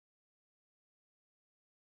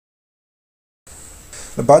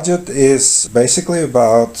The budget is basically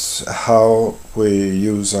about how we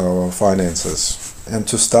use our finances. And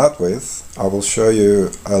to start with, I will show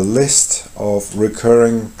you a list of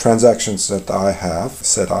recurring transactions that I have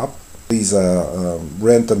set up. These are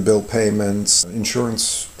rent and bill payments,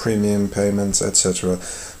 insurance premium payments, etc.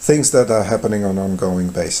 Things that are happening on an ongoing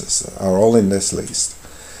basis are all in this list.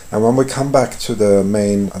 And when we come back to the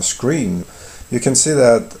main screen, you can see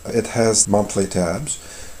that it has monthly tabs.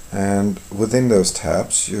 And within those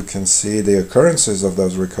tabs, you can see the occurrences of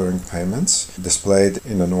those recurring payments displayed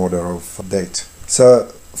in an order of date. So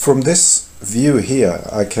from this view here,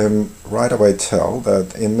 I can right away tell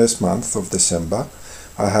that in this month of December,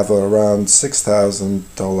 I have around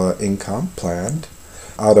 $6,000 income planned,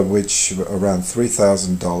 out of which around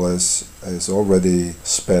 $3,000 is already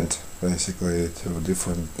spent basically to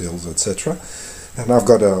different bills, etc. And I've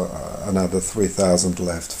got another $3,000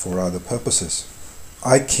 left for other purposes.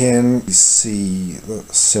 I can see a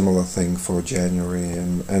similar thing for January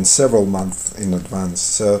and several months in advance.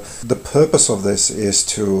 So the purpose of this is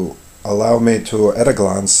to allow me to, at a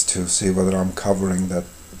glance, to see whether I'm covering that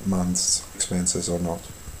month's expenses or not.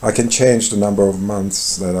 I can change the number of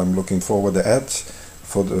months that I'm looking forward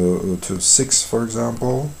to 6, for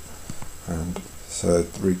example, and so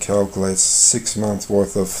it recalculates 6 months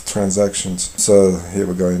worth of transactions. So here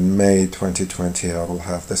we go, in May 2020 I will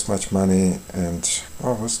have this much money, and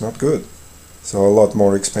oh, it's not good. So a lot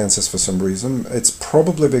more expenses for some reason. It's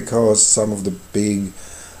probably because some of the big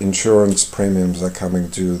insurance premiums are coming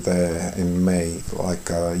due there in May, like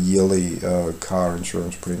yearly car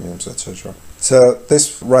insurance premiums, etc. So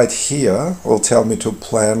this right here will tell me to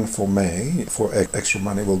plan for May, for extra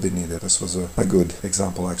money will be needed. This was a good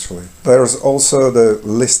example actually. There's also the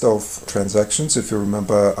list of transactions. If you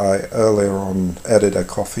remember, I earlier on added a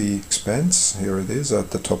coffee expense. Here it is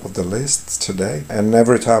at the top of the list today. And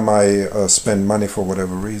every time I spend money for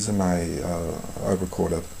whatever reason, I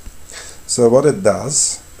record it. So what it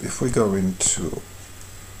does, if we go into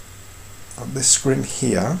this screen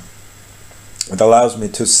here, it allows me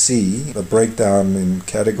to see the breakdown in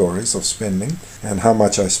categories of spending and how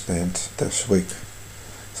much I spent this week.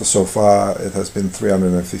 So far it has been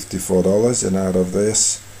 $354, and out of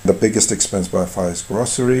this, the biggest expense by far is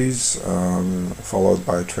groceries, followed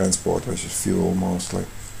by transport, which is fuel mostly.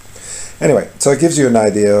 Anyway, so it gives you an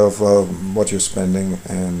idea of what you're spending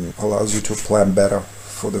and allows you to plan better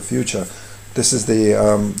for the future. This is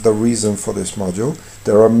the reason for this module.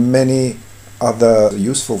 There are many other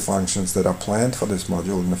useful functions that are planned for this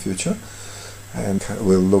module in the future, and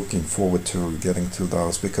we're looking forward to getting to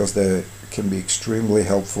those because they can be extremely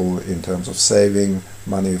helpful in terms of saving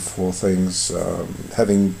money for things,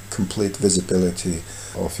 having complete visibility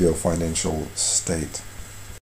of your financial state.